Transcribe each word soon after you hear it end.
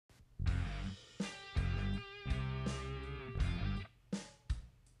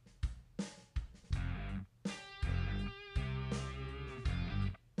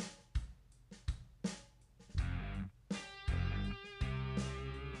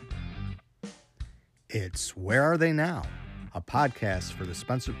It's Where Are They Now? A podcast for the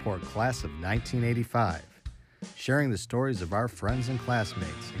Spencerport class of 1985, sharing the stories of our friends and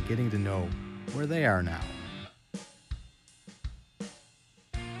classmates and getting to know where they are now.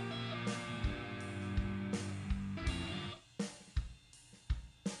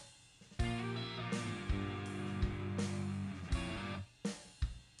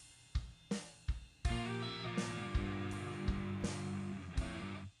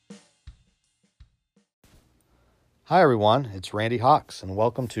 Hi everyone, it's Randy Hawks and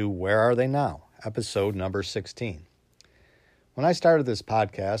welcome to Where Are They Now? Episode number 16. When I started this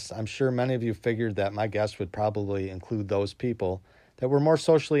podcast, I'm sure many of you figured that my guests would probably include those people that were more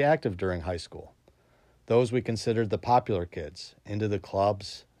socially active during high school. Those we considered the popular kids, into the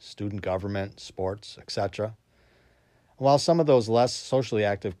clubs, student government, sports, etc. While some of those less socially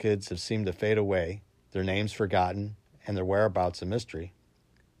active kids have seemed to fade away, their names forgotten, and their whereabouts a mystery,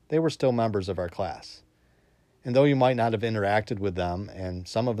 they were still members of our class. And though you might not have interacted with them, and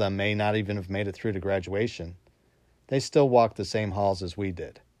some of them may not even have made it through to graduation, they still walked the same halls as we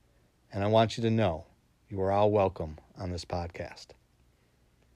did. And I want you to know you are all welcome on this podcast.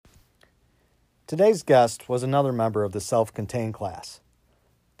 Today's guest was another member of the self-contained class,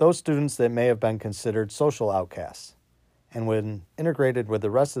 those students that may have been considered social outcasts, and when integrated with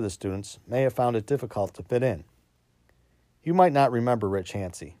the rest of the students may have found it difficult to fit in. You might not remember Rich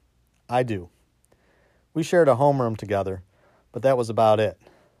Hansey. I do. We shared a homeroom together, but that was about it.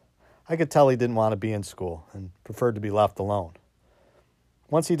 I could tell he didn't want to be in school and preferred to be left alone.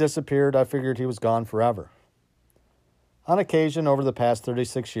 Once he disappeared, I figured he was gone forever. On occasion, over the past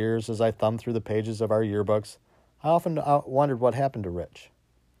 36 years, as I thumbed through the pages of our yearbooks, I often wondered what happened to Rich.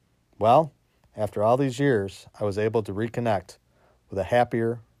 Well, after all these years, I was able to reconnect with a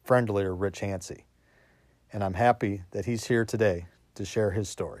happier, friendlier Rich Hansey. And I'm happy that he's here today to share his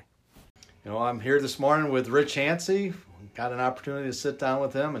story. I'm here this morning with Rich Hansey. Got an opportunity to sit down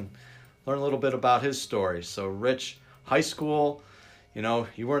with him and learn a little bit about his story. So, Rich, high school,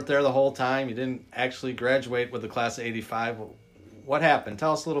 you weren't there the whole time. You didn't actually graduate with the class of 85. What happened?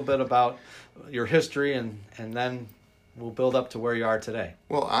 Tell us a little bit about your history, and then we'll build up to where you are today.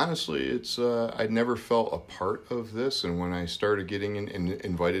 Well, honestly, it's I'd never felt a part of this, and when I started getting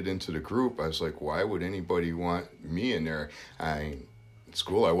invited into the group, I was like, why would anybody want me in there? In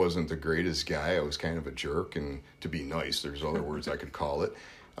school, I wasn't the greatest guy. I was kind of a jerk, and to be nice, there's other words I could call it.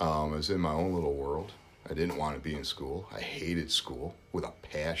 I was in my own little world. I didn't want to be in school. I hated school with a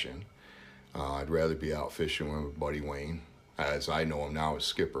passion. I'd rather be out fishing with my buddy Wayne, as I know him now as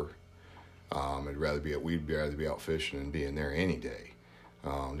Skipper. We'd rather be out fishing and being there any day.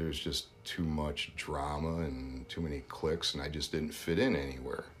 There was just too much drama and too many cliques, and I just didn't fit in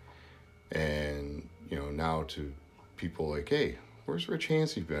anywhere. And now to people like, hey, where's Rich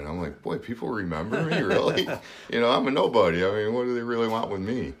Hansey been? I'm like, boy, people remember me, really? I'm a nobody. I mean, what do they really want with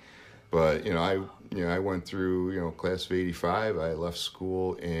me? But, I went through, class of 85. I left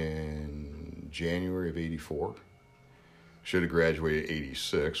school in January of 84. Should have graduated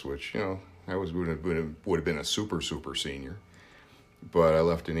 86, which, I would have been a super senior. But I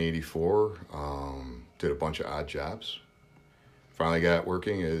left in 84, did a bunch of odd jobs. Finally got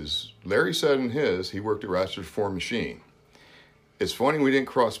working as Larry said in his, he worked at Rochester Ford Machine. It's funny we didn't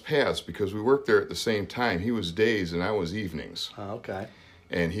cross paths because we worked there at the same time. He was days and I was evenings. Oh, okay.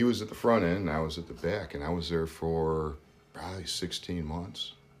 And he was at the front end and I was at the back. And I was there for probably 16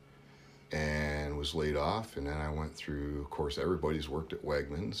 months and was laid off. And then I went through, of course, everybody's worked at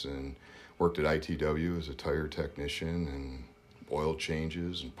Wegmans and worked at ITW as a tire technician and oil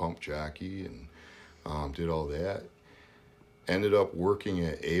changes and pump jockey and did all that. Ended up working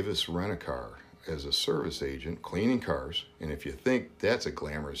at Avis Rent-A-Car as a service agent, cleaning cars. And if you think that's a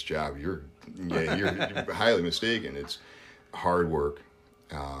glamorous job, you're highly mistaken. It's hard work.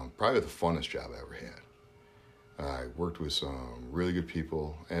 Probably the funnest job I ever had. I worked with some really good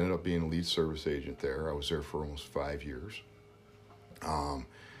people. Ended up being a lead service agent there. I was there for almost 5 years.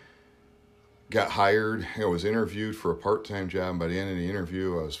 Got hired. I was interviewed for a part-time job. And by the end of the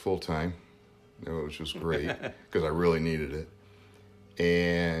interview, I was full-time, which was great because I really needed it.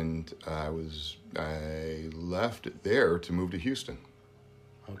 And I left there to move to Houston.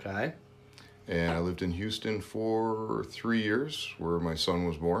 Okay. And I lived in Houston for 3 years, where my son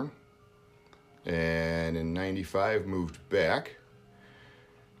was born. And in 95, moved back,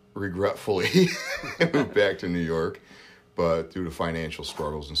 regretfully, moved back to New York. But due to financial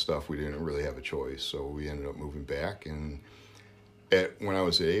struggles and stuff, we didn't really have a choice. So we ended up moving back. And when I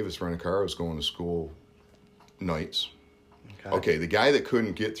was at Avis Rent-A-Car, I was going to school nights. Okay, the guy that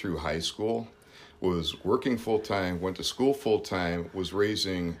couldn't get through high school was working full-time, went to school full-time, was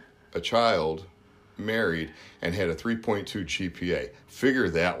raising a child married, and had a 3.2 GPA. Figure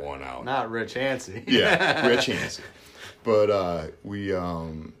that one out. Not Rich Hansey. Yeah, Rich Hansey. But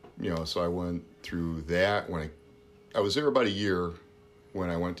so I went through that. When I was there about a year when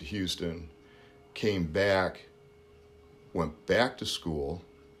I went to Houston, came back, went back to school,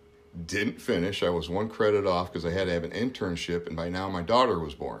 didn't finish. I was one credit off because I had to have an internship, and by now my daughter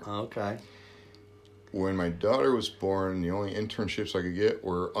was born. Okay. When my daughter was born, the only internships I could get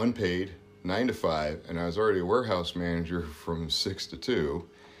were unpaid, 9 to 5, and I was already a warehouse manager from 6 to 2.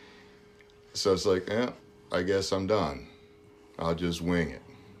 So it's like, I guess I'm done. I'll just wing it.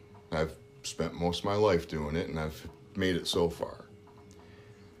 I've spent most of my life doing it, and I've made it so far.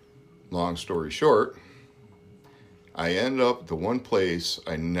 Long story short, I ended up at the one place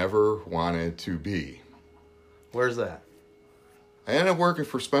I never wanted to be. Where's that? I ended up working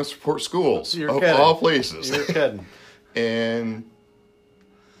for Spencerport Schools, You're of kidding. all places. You're kidding. And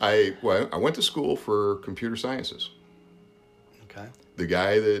I went to school for computer sciences. Okay. The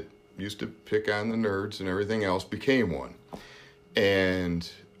guy that used to pick on the nerds and everything else became one. And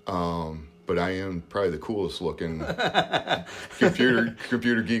but I am probably the coolest looking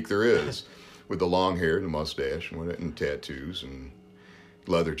computer geek there is, with the long hair and the mustache and tattoos and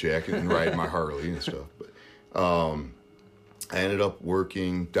leather jacket and riding my Harley and stuff. But I ended up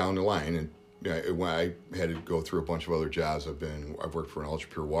working down the line, and when I had to go through a bunch of other jobs. I've worked for an ultra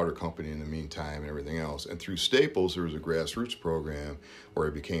pure water company in the meantime and everything else. And through Staples, there was a grassroots program where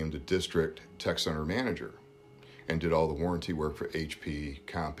I became the district tech center manager and did all the warranty work for HP,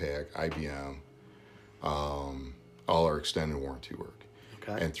 Compaq, IBM, all our extended warranty work.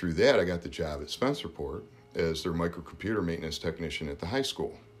 Okay. And through that, I got the job at Spencerport as their microcomputer maintenance technician at the high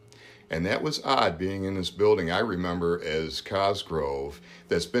school. And that was odd, being in this building I remember as Cosgrove,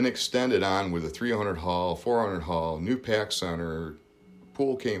 that's been extended on with a 300 hall, 400 hall, new PAC center.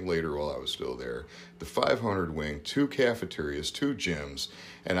 Pool came later while I was still there. The 500 wing, 2 cafeterias, 2 gyms.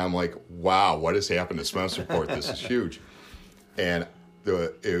 And I'm like, wow, what has happened to Spencerport? This is huge. And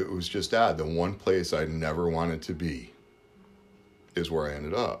it was just odd. The one place I never wanted to be is where I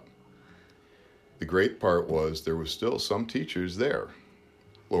ended up. The great part was there was still some teachers there.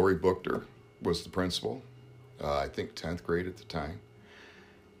 Lori Buchter was the principal, I think 10th grade at the time.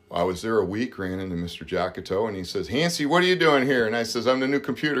 I was there a week, ran into Mr. Giacoto, and he says, Hansey, what are you doing here? And I says, I'm the new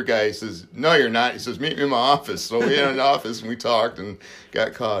computer guy. He says, no, you're not. He says, meet me in my office. So we had an office, and we talked and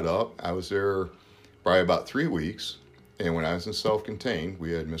got caught up. I was there probably about 3 weeks, and when I was in self-contained,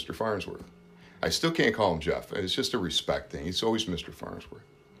 we had Mr. Farnsworth. I still can't call him Jeff. It's just a respect thing. He's always Mr. Farnsworth.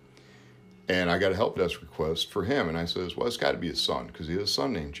 And I got a help desk request for him, and I says, well, it's got to be his son, because he has a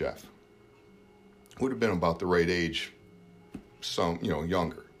son named Jeff. Would have been about the right age,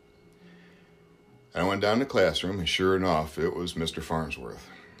 younger. And I went down to the classroom, and sure enough, it was Mr. Farnsworth.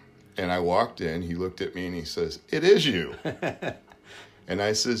 And I walked in, he looked at me, and he says, it is you. And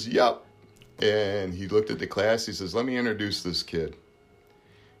I says, yep. And he looked at the class, he says, let me introduce this kid.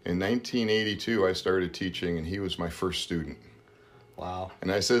 In 1982, I started teaching, and he was my first student. Wow.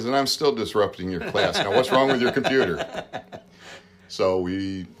 And I says, and I'm still disrupting your class. Now, what's wrong with your computer? So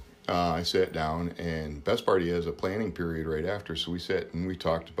I sat down, and best part, he has a planning period right after. So we sat and we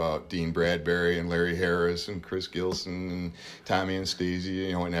talked about Dean Bradbury and Larry Harris and Chris Gilson and Tommy and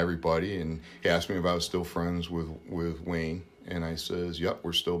Stacey, and everybody. And he asked me if I was still friends with Wayne. And I says, yep,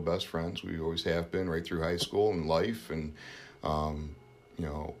 we're still best friends. We always have been right through high school and life. And,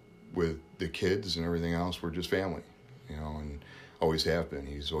 with the kids and everything else, we're just family, and always have been.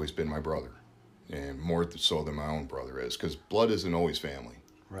 He's always been my brother, and more so than my own brother is, because blood isn't always family.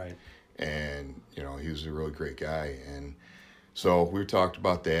 Right. And, he was a really great guy. And so we talked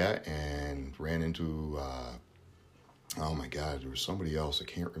about that and ran into, oh my God, there was somebody else. I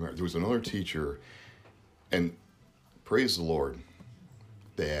can't remember. There was another teacher, and praise the Lord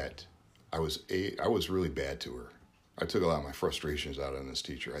that I was really bad to her. I took a lot of my frustrations out on this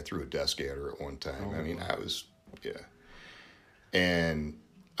teacher. I threw a desk at her at one time. And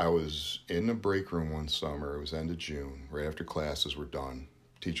I was in the break room one summer. It was end of June, right after classes were done.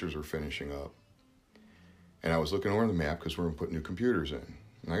 Teachers were finishing up. And I was looking over the map because we're going to put new computers in.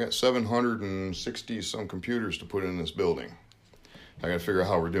 And I got 760-some computers to put in this building. I got to figure out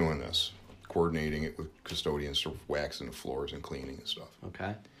how we're doing this, coordinating it with custodians for waxing the floors and cleaning and stuff.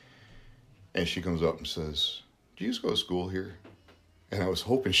 Okay. And she comes up and says, do you just go to school here? And I was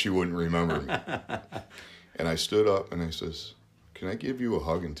hoping she wouldn't remember me. And I stood up and I says, can I give you a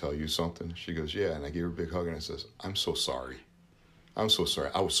hug and tell you something? She goes, yeah. And I gave her a big hug and I says, I'm so sorry. I'm so sorry.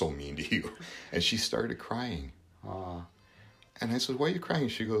 I was so mean to you. And she started crying. Aww. And I said, why are you crying?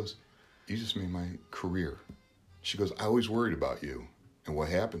 She goes, you just made my career. She goes, I always worried about you and what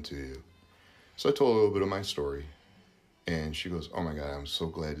happened to you. So I told her a little bit of my story. And she goes, "Oh my God, I'm so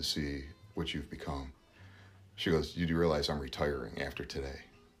glad to see what you've become." She goes, "You do realize I'm retiring after today?"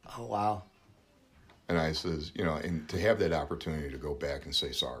 Oh, wow. And I says, and to have that opportunity to go back and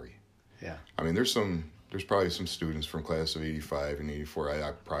say sorry. Yeah. I mean, there's probably some students from class of 85 and 84.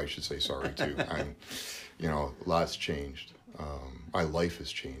 I probably should say sorry to. Lots changed. My life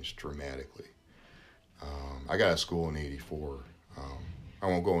has changed dramatically. I got out of school in 84. I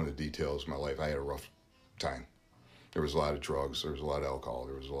won't go into details of my life. I had a rough time. There was a lot of drugs. There was a lot of alcohol.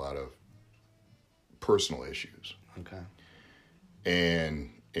 There was a lot of personal issues. Okay. And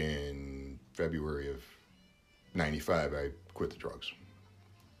in February of 95, I quit the drugs.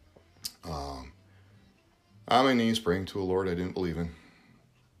 On my knees praying to a Lord I didn't believe in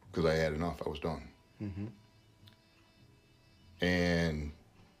because I had enough. I was done. Mm-hmm. And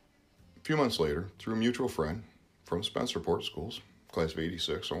a few months later, through a mutual friend from Spencerport Schools, class of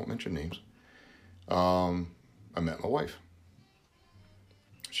 86, I won't mention names, I met my wife.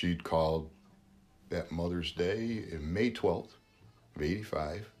 She'd called that Mother's Day in May 12th of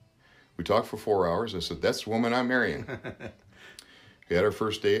 85. We talked for 4 hours. I said, "That's the woman I'm marrying." We had our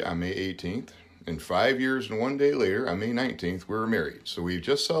first date on May 18th. And 5 years and 1 day later, on May 19th, we were married. So we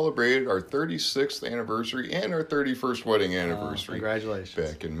just celebrated our 36th anniversary and our 31st wedding anniversary. Congratulations.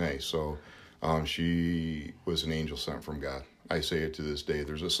 Back in May. So she was an angel sent from God. I say it to this day.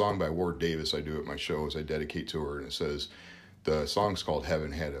 There's a song by Ward Davis I do at my shows. I dedicate to her, and it says, the song's called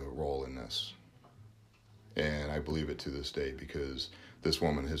 "Heaven Had a Role in This." And I believe it to this day because this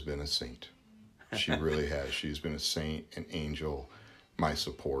woman has been a saint. She really has. She's been a saint, an angel, my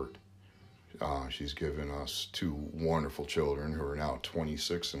support. She's given us 2 wonderful children who are now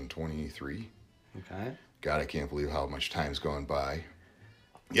 26 and 23. Okay. God, I can't believe how much time's gone by.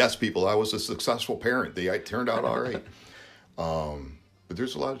 Yes, people, I was a successful parent. I turned out all right. But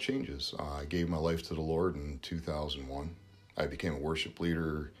there's a lot of changes. I gave my life to the Lord in 2001. I became a worship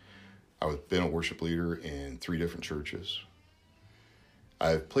leader. I've been a worship leader in 3 different churches.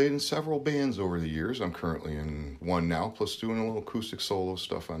 I've played in several bands over the years. I'm currently in one now, plus doing a little acoustic solo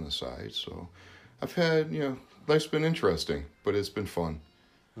stuff on the side. So I've had, life's been interesting, but it's been fun.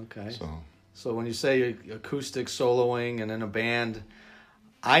 Okay. So when you say acoustic soloing and in a band,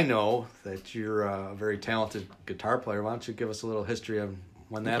 I know that you're a very talented guitar player. Why don't you give us a little history of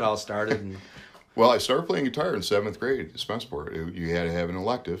when that all started? Well, I started playing guitar in 7th grade at Spencerport. You had to have an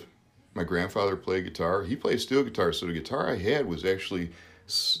elective. My grandfather played guitar. He played steel guitar, so the guitar I had was actually,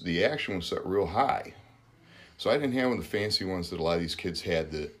 the action was set real high. So I didn't have one of the fancy ones that a lot of these kids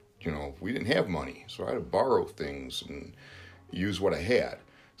had that, we didn't have money. So I had to borrow things and use what I had.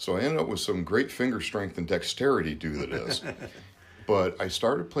 So I ended up with some great finger strength and dexterity due to this. But I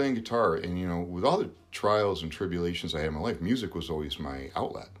started playing guitar, and, with all the trials and tribulations I had in my life, music was always my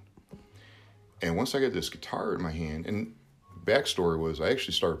outlet. And once I got this guitar in my hand, and backstory was I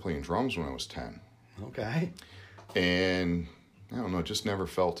actually started playing drums when I was 10. Okay. And I don't know, just never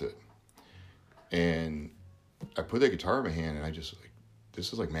felt it. And I put that guitar in my hand, and I just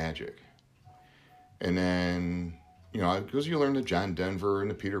this is like magic. And then, because you learn the John Denver and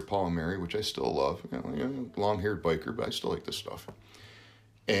the Peter, Paul, and Mary, which I still love. Long-haired biker, but I still like this stuff.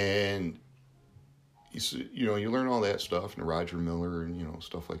 And, you learn all that stuff, and Roger Miller and,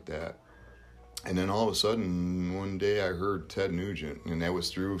 stuff like that. And then all of a sudden, one day I heard Ted Nugent, and that was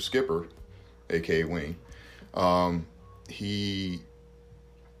through Skipper, a.k.a. Wayne. He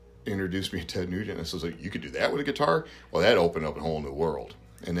introduced me to Ted Nugent, and I was like, "You could do that with a guitar?" Well, that opened up a whole new world.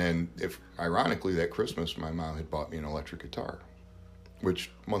 And then, ironically, that Christmas, my mom had bought me an electric guitar, which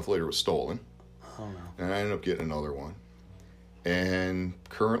a month later was stolen. Oh, no. And I ended up getting another one. And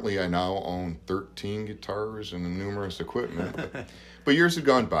currently, I now own 13 guitars and numerous equipment. But years had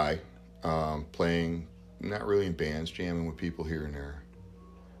gone by, playing, not really in bands, jamming with people here and there.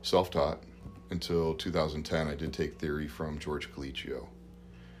 Self-taught. Until 2010, I did take theory from George Colicchio,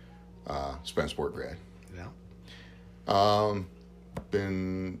 Spencerport grad. Yeah.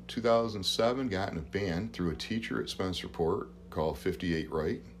 In 2007, got in a band through a teacher at Spencerport called 58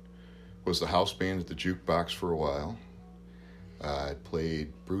 Right. Was the house band at the jukebox for a while. I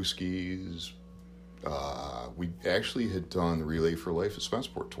played Brewskis. We actually had done the Relay for Life at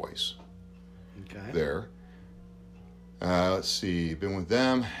Spencerport twice. Okay. There. Let's see, been with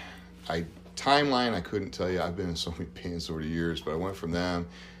them. Timeline, I couldn't tell you. I've been in so many bands over the years, but I went from them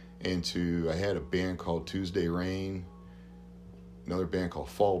into, I had a band called Tuesday Rain, another band called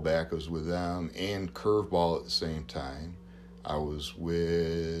Fallback. I was with them, and Curveball at the same time. I was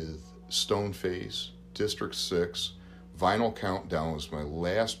with Stoneface, District 6, Vinyl Countdown was my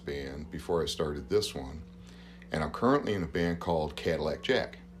last band before I started this one, and I'm currently in a band called Cadillac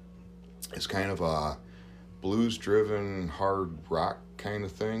Jack. It's kind of a blues-driven, hard rock kind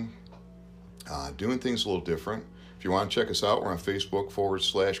of thing. Doing things a little different. If you want to check us out, we're on Facebook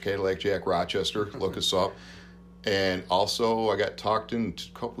 /Cadillac Jack Rochester. Look us up. And also, I got talked in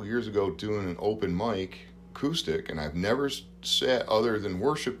a couple of years ago doing an open mic acoustic, and I've never sat other than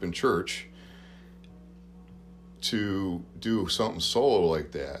worship in church to do something solo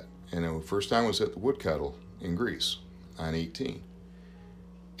like that. And the first time was at the Woodkettle in Greece on 18.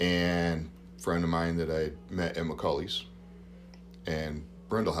 And a friend of mine that I met at McCulley's and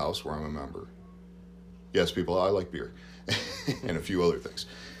Brindle House, where I'm a member. Yes, people, I like beer and a few other things.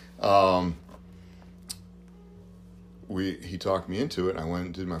 He talked me into it, and I went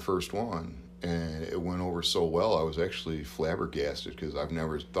and did my first one, and it went over so well, I was actually flabbergasted because I've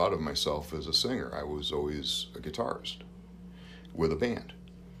never thought of myself as a singer. I was always a guitarist with a band.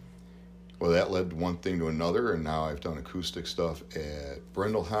 Well, that led one thing to another, and now I've done acoustic stuff at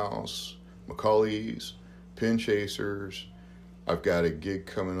Brindle House, McCulley's, Pin Chasers. I've got a gig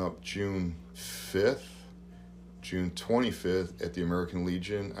coming up June 5th, June 25th at the American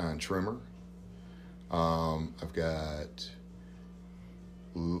Legion on Trimmer. I've got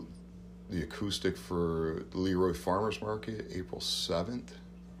the acoustic for the Leroy Farmers Market April 7th,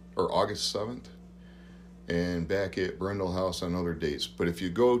 or August 7th, and back at Brindle House on other dates. But if you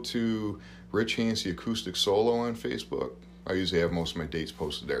go to Rich Hansey Acoustic Solo on Facebook, I usually have most of my dates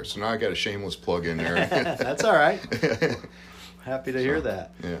posted there. So now I got a shameless plug in there. That's all right. Happy to hear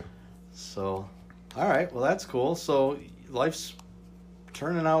that. Yeah. So, all right. Well, that's cool. So life's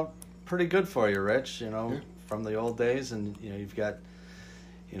turning out pretty good for you, Rich, Yeah. from the old days. And, you've got,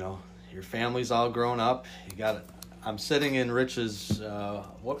 your family's all grown up. I'm sitting in Rich's,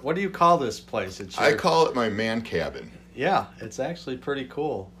 what do you call this place? I call it my man cabin. Yeah, it's actually pretty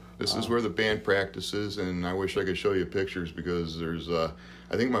cool. This is where the band practices, and I wish I could show you pictures because there's, I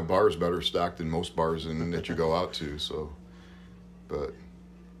think my bar is better stocked than most bars that you go out to. So, but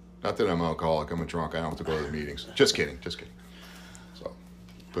not that I'm an alcoholic, I'm a drunk. I don't have to go to the meetings. Just kidding. So,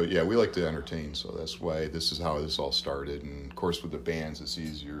 but yeah, we like to entertain, so that's why this is how this all started. And of course, with the bands, it's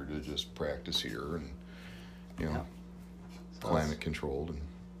easier to just practice here and So climate controlled. And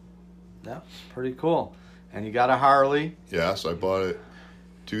yeah, pretty cool. And you got a Harley? yes, I bought it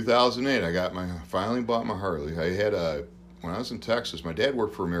 2008. Finally bought my Harley. When I was in Texas, my dad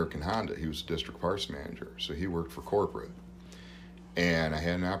worked for American Honda. He was a district parts manager, so he worked for corporate. And I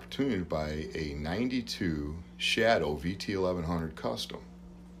had an opportunity to buy a 92 Shadow VT1100 Custom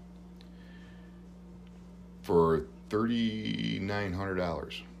for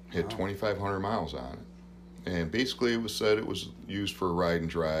 $3,900. Had 2,500 miles on it. And basically it was said it was used for ride and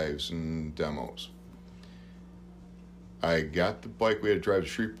drives and demos. I got the bike. We had to drive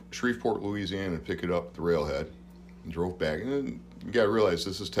to Shreveport, Louisiana, and pick it up at the railhead, and drove back. And you got to realize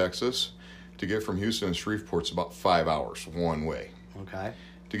this is Texas. To get from Houston to Shreveport is about 5 hours one way. Okay.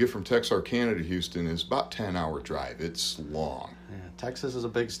 To get from Texarkana to Houston is about 10-hour drive. It's long. Yeah, Texas is a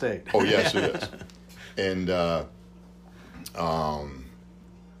big state. Oh yes, it is. And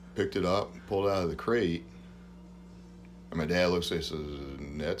picked it up, pulled it out of the crate, and my dad looks at it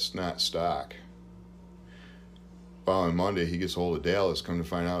and says, "That's not stock." Following Monday, he gets a hold of Dallas. Come to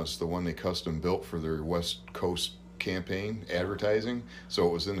find out, it's the one they custom built for their West Coast campaign advertising. So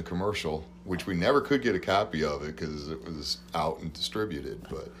it was in the commercial, which we never could get a copy of it because it was out and distributed.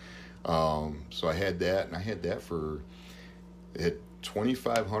 But so I had that, and I had that it had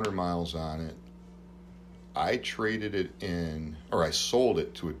 2,500 miles on it. I traded it in, or I sold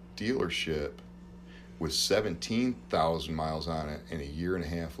it to a dealership with 17,000 miles on it, and a year and a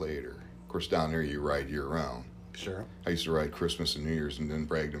half later. Of course, down there you ride year round. Sure. I used to ride Christmas and New Year's and then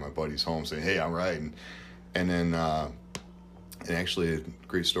brag to my buddies home saying, "Hey, I'm riding." And then, and actually, a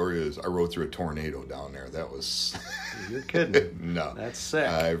great story is I rode through a tornado down there. That was... You're kidding. No. That's sick.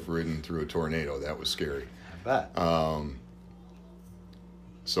 I've ridden through a tornado. That was scary. I bet.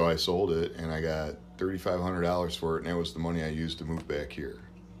 So I sold it, and I got $3,500 for it, and that was the money I used to move back here.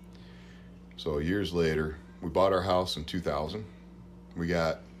 So years later, we bought our house in 2000. We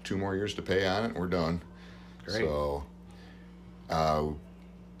got 2 more years to pay on it, and we're done. Great. So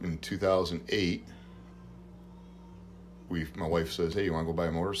in 2008, my wife says, "Hey, you want to go buy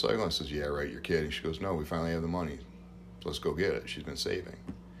a motorcycle?" I says, "Yeah, right, you're kidding." She goes, "No, we finally have the money. So let's go get it." She's been saving.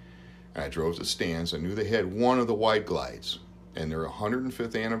 And I drove to Stan's. I knew they had one of the Wide Glides. And their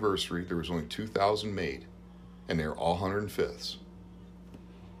 105th anniversary, there was only 2,000 made. And they're all 105ths.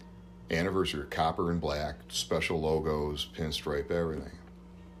 Anniversary, copper and black, special logos, pinstripe, everything.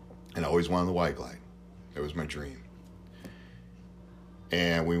 And I always wanted the Wide Glide. That was my dream.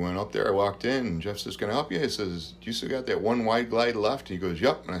 And we went up there. I walked in, and Jeff says, "Can I help you?" He says, "Do you still got that one wide glide left?" And he goes,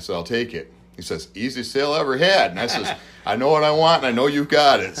 "Yep." And I said, "I'll take it." He says, "Easiest sale I ever had." And I says, "I know what I want, and I know you've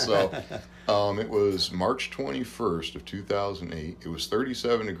got it." So it was March 21st of 2008. It was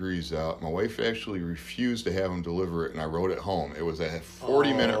 37 degrees out. My wife actually refused to have him deliver it, and I rode it home. It was a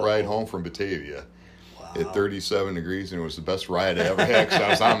 40-minute ride home from Batavia. Wow. At 37 degrees, and it was the best ride I ever had because I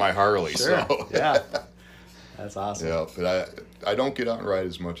was on my Harley. Sure. So. Yeah. That's awesome. Yeah, but I don't get out and ride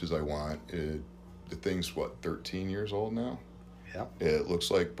as much as I want. The thing's, 13 years old now? Yeah. It looks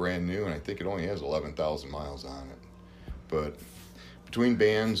like brand new, and I think it only has 11,000 miles on it. But between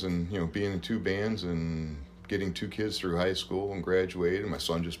bands and, being in two bands and getting two kids through high school and graduated, my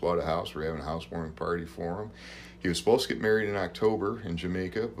son just bought a house. We're having a housewarming party for him. He was supposed to get married in October in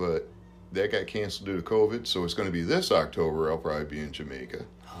Jamaica, but that got canceled due to COVID, so it's going to be this October. I'll probably be in Jamaica.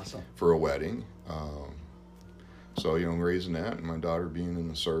 Awesome. For a wedding. So, raising that, and my daughter being in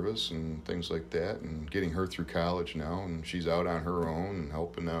the service and things like that, and getting her through college now, and she's out on her own and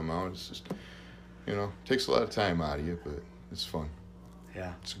helping them out. It's just, takes a lot of time out of you, but it's fun.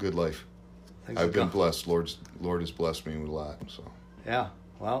 Yeah. It's a good life. I've been blessed. Lord has blessed me with a lot. So. Yeah.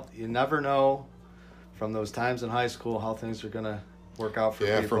 Well, you never know from those times in high school how things are going to work out for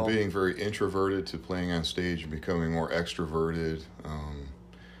people. Yeah, from being very introverted to playing on stage and becoming more extroverted.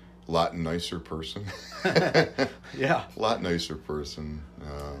 A lot nicer person. Yeah. A lot nicer person.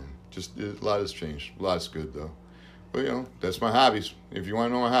 Just a lot has changed. A lot's good, though. But, that's my hobbies. If you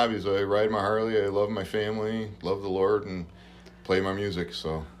want to know my hobbies, I ride my Harley, I love my family, love the Lord, and play my music,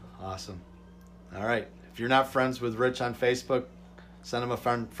 so. Awesome. All right. If you're not friends with Rich on Facebook, send him a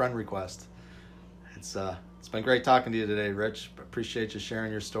friend request. It's been great talking to you today, Rich. Appreciate you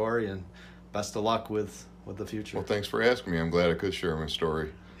sharing your story, and best of luck with the future. Well, thanks for asking me. I'm glad I could share my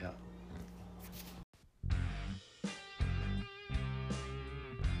story.